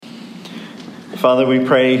Father, we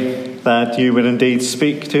pray that you would indeed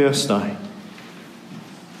speak to us now.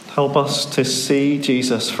 Help us to see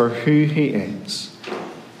Jesus for who he is,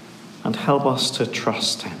 and help us to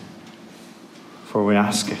trust him. For we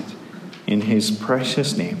ask it in his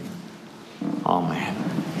precious name. Amen.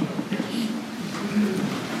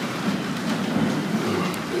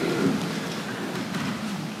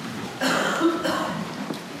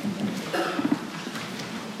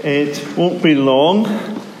 It won't be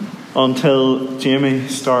long until Jamie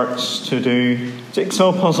starts to do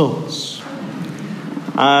jigsaw puzzles.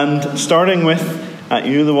 And starting with,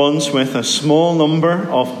 you're the ones with a small number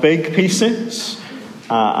of big pieces,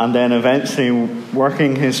 and then eventually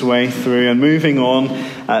working his way through and moving on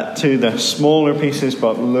to the smaller pieces,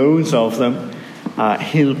 but loads of them.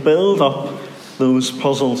 He'll build up those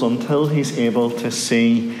puzzles until he's able to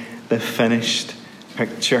see the finished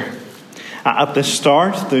picture. At the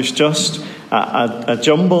start, there's just a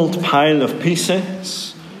jumbled pile of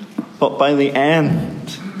pieces, but by the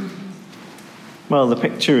end, well, the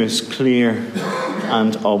picture is clear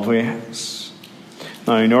and obvious.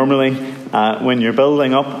 Now, normally, when you're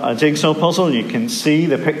building up a jigsaw puzzle, you can see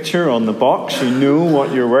the picture on the box. You know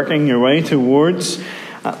what you're working your way towards,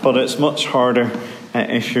 but it's much harder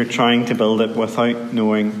if you're trying to build it without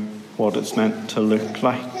knowing what it's meant to look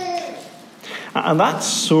like. And that's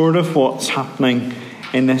sort of what's happening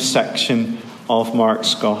in this section of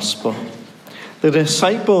Mark's Gospel. The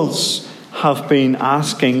disciples have been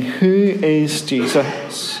asking, who is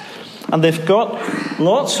Jesus? And they've got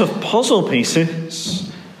lots of puzzle pieces,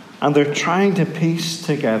 and they're trying to piece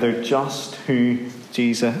together just who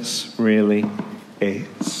Jesus really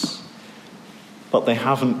is. But they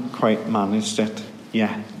haven't quite managed it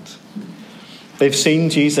yet. They've seen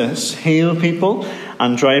Jesus heal people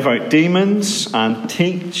and drive out demons and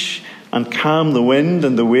teach and calm the wind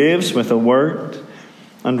and the waves with a word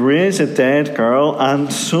and raise a dead girl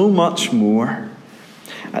and so much more.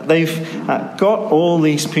 They've got all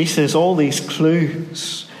these pieces, all these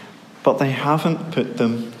clues, but they haven't put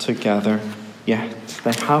them together yet.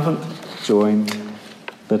 They haven't joined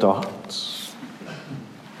the dots.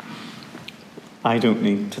 I don't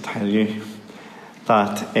need to tell you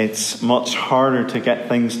that it's much harder to get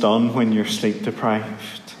things done when you're sleep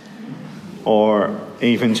deprived or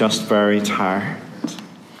even just very tired.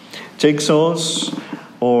 Jigsaws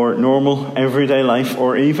or normal everyday life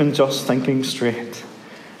or even just thinking straight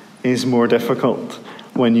is more difficult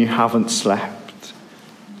when you haven't slept.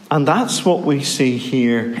 And that's what we see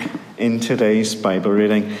here in today's Bible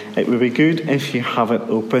reading. It would be good if you have it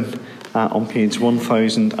open on page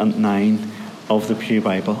 1009 of the Pew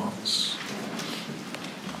Bibles.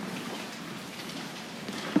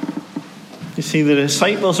 You see, the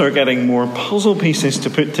disciples are getting more puzzle pieces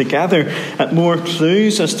to put together, more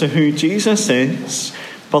clues as to who Jesus is,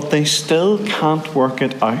 but they still can't work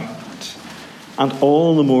it out. And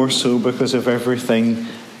all the more so because of everything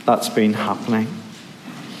that's been happening.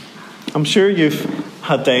 I'm sure you've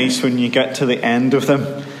had days when you get to the end of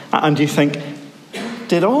them and you think,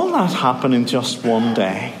 did all that happen in just one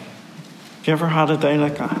day? Have you ever had a day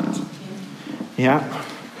like that? Yeah.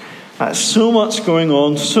 So much going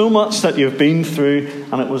on, so much that you've been through,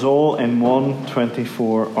 and it was all in one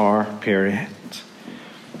 24-hour period.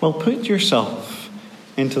 Well, put yourself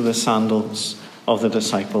into the sandals of the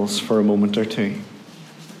disciples for a moment or two.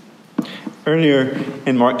 Earlier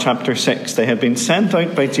in Mark chapter 6, they had been sent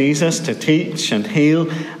out by Jesus to teach and heal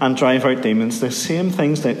and drive out demons, the same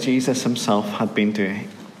things that Jesus himself had been doing.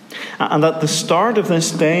 And at the start of this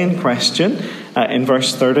day in question, in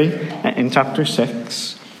verse 30, in chapter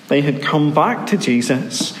 6, they had come back to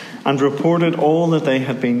Jesus and reported all that they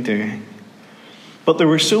had been doing. But there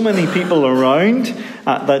were so many people around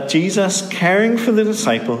that Jesus, caring for the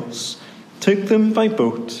disciples, took them by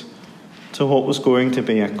boat to what was going to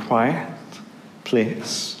be a quiet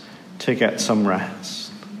place to get some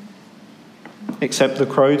rest. Except the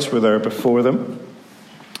crowds were there before them,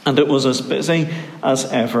 and it was as busy as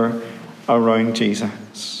ever around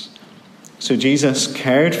Jesus. So Jesus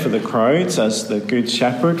cared for the crowds as the good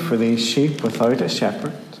shepherd for these sheep without a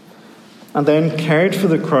shepherd, and then cared for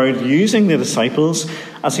the crowd using the disciples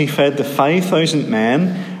as he fed the 5,000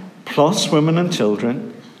 men, plus women and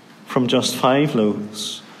children, from just 5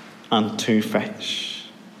 loaves and 2 fish.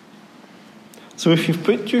 So if you've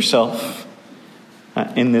put yourself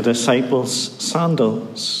in the disciples'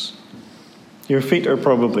 sandals, your feet are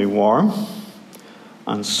probably warm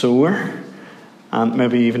and sore and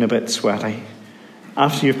maybe even a bit sweaty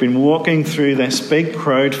after you've been walking through this big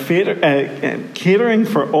crowd, catering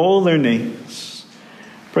for all their needs,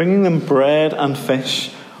 bringing them bread and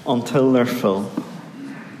fish until they're full.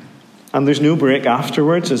 And there's no break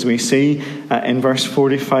afterwards, as we see in verse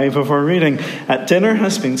 45 of our reading. Dinner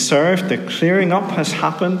has been served, the clearing up has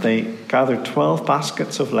happened. They gathered 12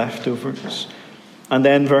 baskets of leftovers. And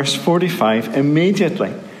then verse 45,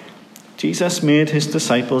 immediately Jesus made his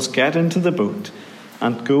disciples get into the boat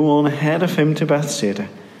and go on ahead of him to Bethsaida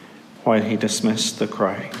while he dismissed the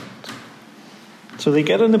crowd. So they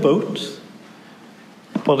get in the boat,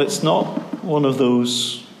 but it's not one of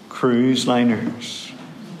those cruise liners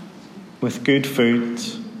with good food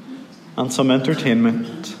and some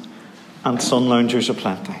entertainment and sun loungers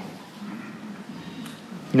aplenty.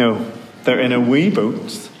 No, they're in a wee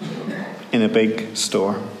boat in a big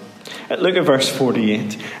storm. Look at verse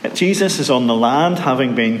 48. Jesus is on the land,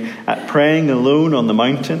 having been praying alone on the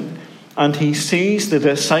mountain, and he sees the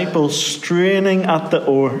disciples straining at the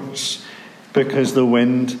oars because the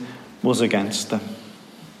wind was against them.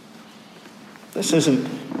 This isn't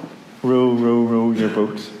row, row, row your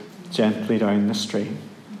boat gently down the stream.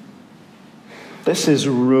 This is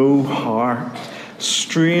row hard,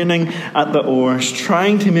 straining at the oars,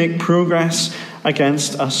 trying to make progress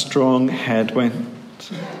against a strong headwind.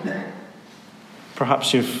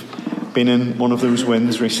 Perhaps you've been in one of those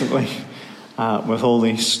winds recently with all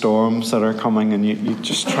these storms that are coming, and you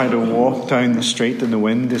just try to walk down the street and the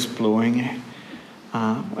wind is blowing you.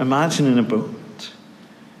 Imagine in a boat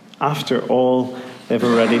after all they've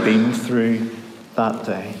already been through that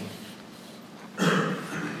day.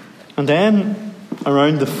 And then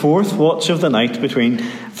around the fourth watch of the night, between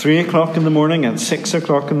 3 o'clock in the morning and 6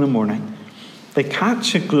 o'clock in the morning, they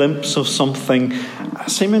catch a glimpse of something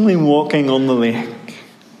seemingly walking on the lake.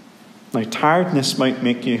 Now, tiredness might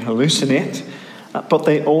make you hallucinate, but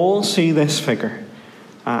they all see this figure.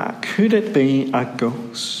 Could it be a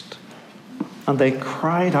ghost? And they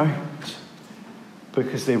cried out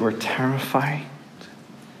because they were terrified.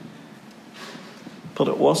 But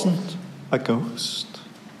it wasn't a ghost.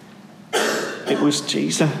 It was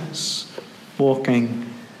Jesus walking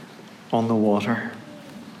on the water.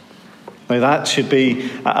 Now that should be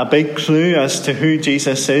a big clue as to who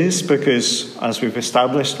Jesus is, because as we've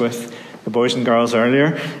established with the boys and girls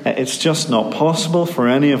earlier, it's just not possible for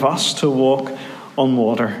any of us to walk on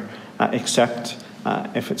water, except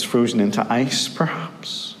if it's frozen into ice,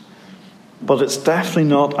 perhaps. But it's definitely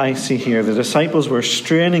not icy here. The disciples were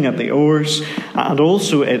straining at the oars, and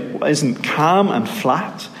also it isn't calm and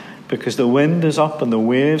flat because the wind is up and the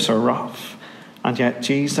waves are rough, and yet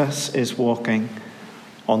Jesus is walking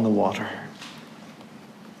on the water.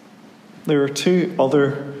 There are two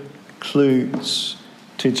other clues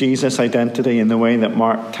to Jesus' identity in the way that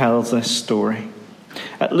Mark tells this story.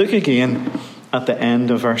 Look again at the end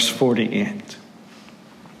of verse 48.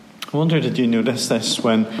 I wonder, did you notice this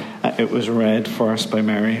when it was read for us by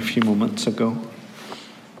Mary a few moments ago?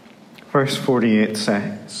 Verse 48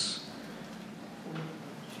 says,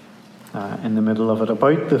 in the middle of it,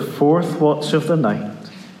 about the fourth watch of the night,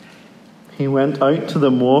 he went out to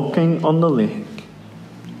them walking on the lake.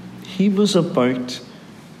 He was about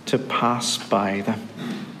to pass by them.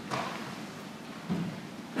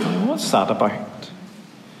 What's that about?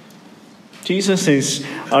 Jesus is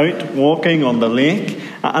out walking on the lake,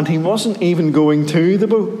 and he wasn't even going to the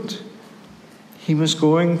boat. He was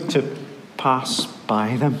going to pass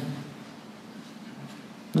by them.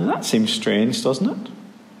 Now that seems strange, doesn't it?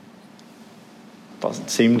 Doesn't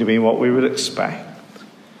seem to be what we would expect.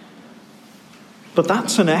 But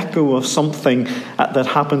that's an echo of something that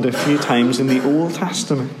happened a few times in the Old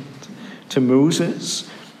Testament to Moses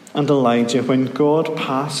and Elijah when God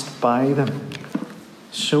passed by them,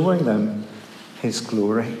 showing them his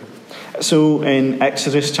glory. So in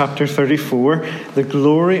Exodus chapter 34, the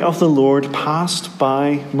glory of the Lord passed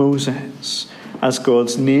by Moses as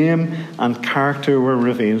God's name and character were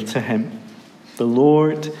revealed to him. The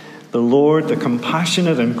Lord, the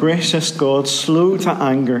compassionate and gracious God, slow to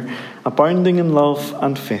anger, abounding in love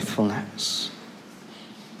and faithfulness.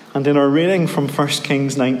 And in our reading from 1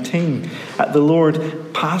 Kings 19, the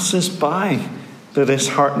Lord passes by the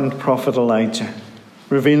disheartened prophet Elijah,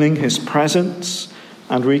 revealing his presence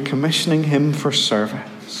and recommissioning him for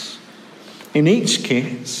service. In each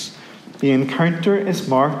case, the encounter is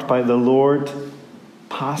marked by the Lord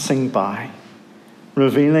passing by,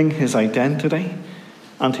 revealing his identity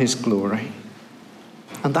and his glory.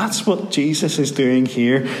 And that's what Jesus is doing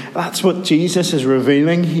here. That's what Jesus is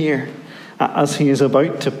revealing here as he is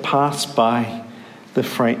about to pass by the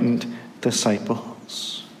frightened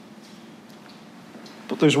disciples.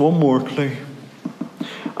 But there's one more clue,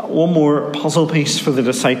 one more puzzle piece for the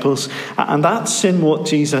disciples, and that's in what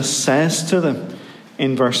Jesus says to them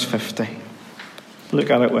in verse 50.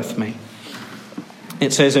 Look at it with me.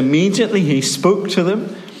 It says, immediately he spoke to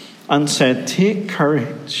them and said, "Take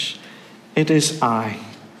courage, it is I.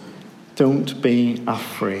 Don't be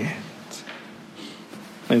afraid."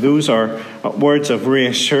 Now, those are words of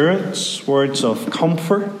reassurance, words of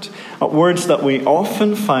comfort, words that we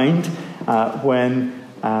often find when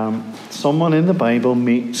someone in the Bible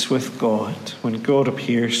meets with God, when God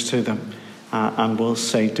appears to them and will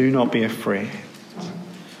say, "Do not be afraid."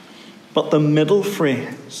 But the middle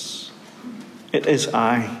phrase, "It is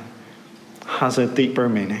I," has a deeper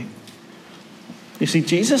meaning. You see,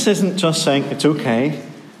 Jesus isn't just saying, "It's okay,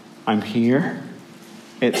 I'm here,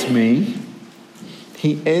 it's me."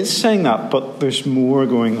 He is saying that, but there's more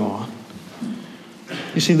going on.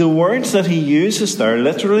 You see, the words that he uses there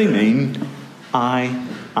literally mean, "I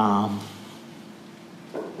am."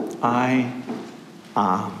 I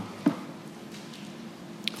am.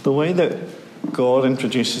 The way that God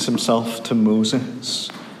introduces himself to Moses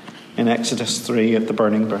in Exodus 3 at the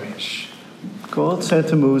burning bush. God said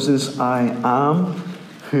to Moses, "I am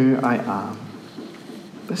who I am."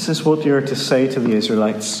 This is what you're to say to the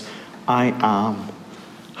Israelites: "I am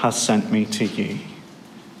has sent me to you."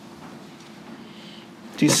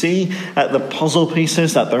 Do you see the puzzle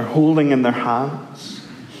pieces that they're holding in their hands?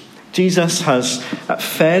 Jesus has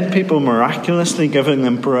fed people miraculously, giving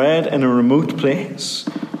them bread in a remote place,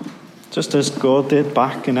 just as God did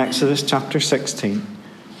back in Exodus chapter 16.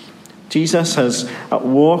 Jesus has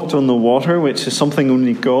walked on the water, which is something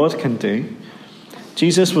only God can do.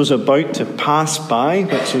 Jesus was about to pass by,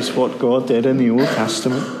 which is what God did in the Old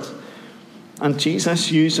Testament. And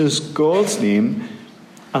Jesus uses God's name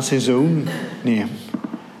as his own name,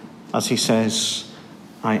 as he says,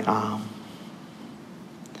 "I am."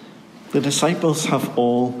 The disciples have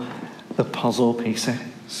all the puzzle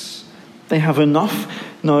pieces. They have enough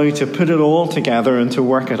now to put it all together and to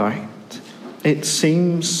work it out. It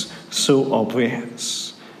seems so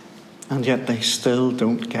obvious, and yet they still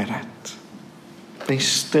don't get it. They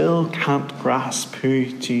still can't grasp who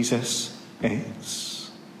Jesus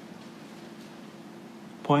is.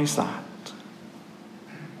 Why is that?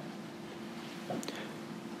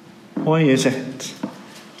 Why is it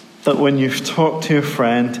that when you've talked to a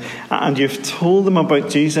friend and you've told them about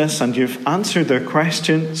Jesus and you've answered their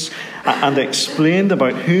questions and explained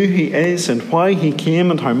about who he is and why he came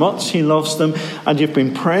and how much he loves them, and you've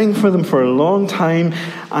been praying for them for a long time,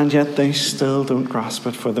 and yet they still don't grasp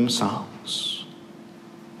it for themselves?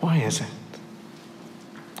 Why is it?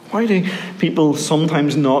 Why do people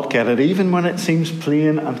sometimes not get it, even when it seems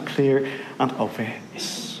plain and clear and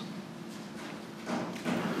obvious?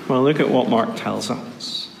 Well, look at what Mark tells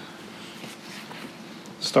us.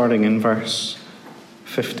 Starting in verse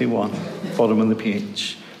 51, bottom of the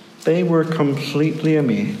page. They were completely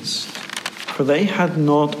amazed, for they had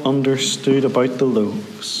not understood about the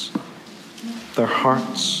loaves. Their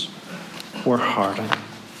hearts were hardened.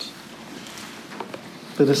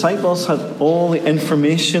 The disciples had all the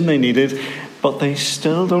information they needed, but they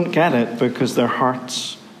still don't get it because their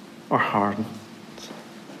hearts are hardened.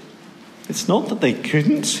 It's not that they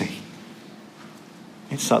couldn't see,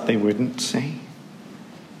 it's that they wouldn't see.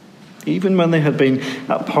 Even when they had been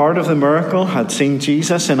a part of the miracle, had seen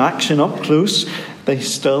Jesus in action up close, they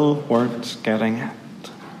still weren't getting it.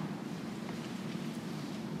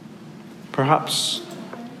 Perhaps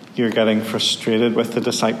you're getting frustrated with the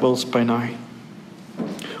disciples by now.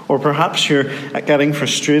 Or perhaps you're getting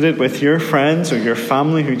frustrated with your friends or your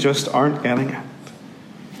family who just aren't getting it.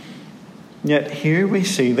 Yet here we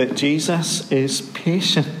see that Jesus is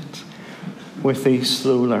patient with these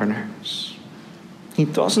slow learners. He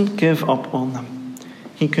doesn't give up on them.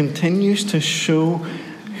 He continues to show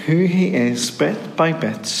who he is bit by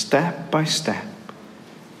bit, step by step.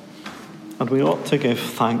 And we ought to give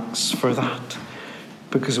thanks for that,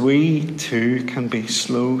 because we too can be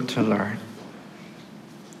slow to learn.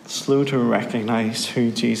 Slow to recognize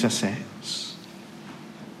who Jesus is.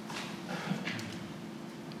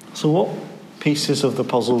 So what pieces of the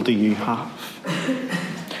puzzle do you have?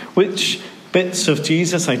 Which bits of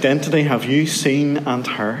Jesus' identity have you seen and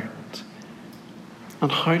heard?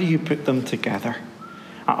 And how do you put them together?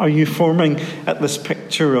 Are you forming this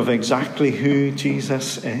picture of exactly who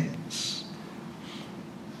Jesus is?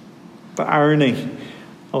 The irony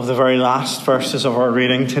of the very last verses of our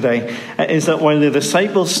reading today is that while the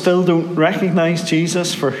disciples still don't recognize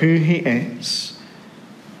Jesus for who he is,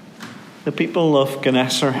 the people of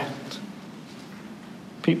Gennesaret,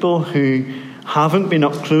 people who haven't been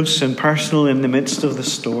up close and personal in the midst of the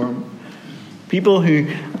storm, people who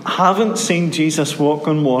haven't seen Jesus walk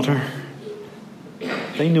on water,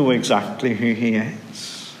 they know exactly who he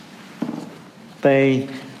is. They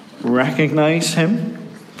recognize him,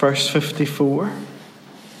 verse 54.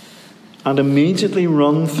 and immediately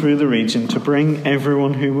run through the region to bring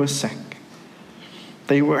everyone who was sick.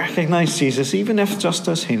 They recognize Jesus, even if just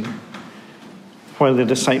as healer, while the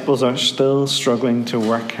disciples are still struggling to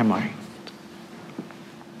work him out.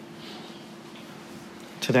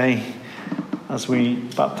 Today, as we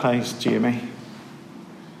baptize Jamie,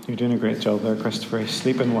 you're doing a great job there, Christopher. He's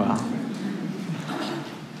sleeping well.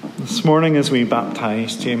 This morning, as we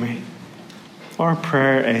baptize Jamie, our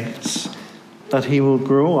prayer is that he will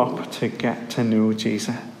grow up to get to know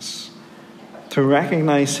Jesus, to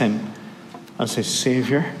recognize him as his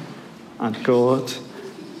Saviour and God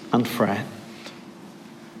and friend.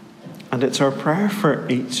 And it's our prayer for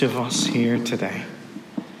each of us here today.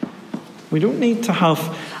 We don't need to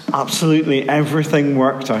have absolutely everything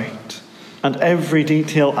worked out and every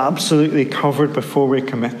detail absolutely covered before we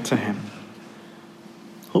commit to him.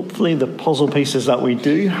 Hopefully the puzzle pieces that we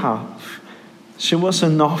do have show us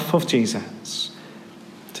enough of Jesus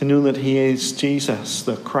to know that he is Jesus,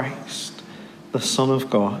 the Christ, the Son of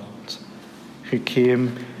God, who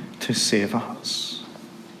came to save us.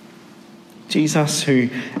 Jesus, who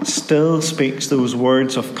still speaks those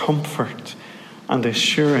words of comfort and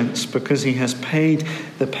assurance because he has paid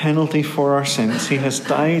the penalty for our sins. He has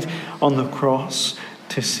died on the cross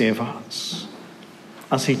to save us.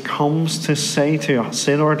 As he comes to say to us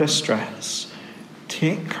in our distress,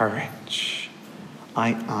 take courage, I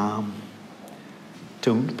am.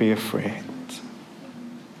 Don't be afraid.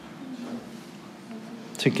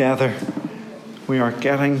 Together, we are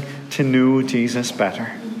getting to know Jesus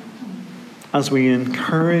better as we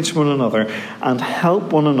encourage one another and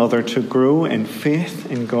help one another to grow in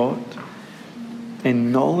faith in God,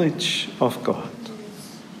 in knowledge of God,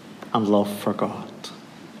 and love for God.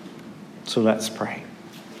 So let's pray.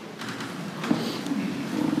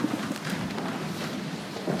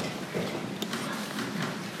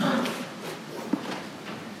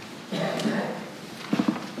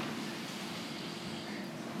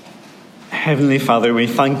 Heavenly Father, we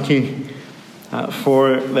thank you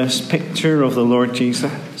for this picture of the Lord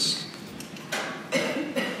Jesus.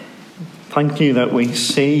 Thank you that we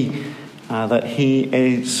see that he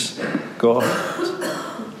is God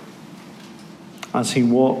as he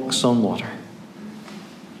walks on water,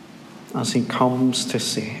 as he comes to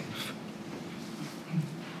save.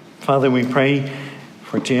 Father, we pray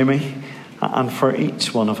for Jamie and for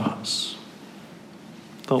each one of us,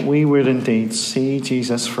 that we would indeed see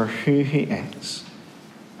Jesus for who he is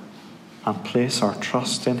and place our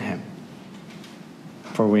trust in him.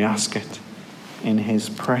 For we ask it in his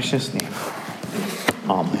precious name.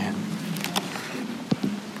 Amen.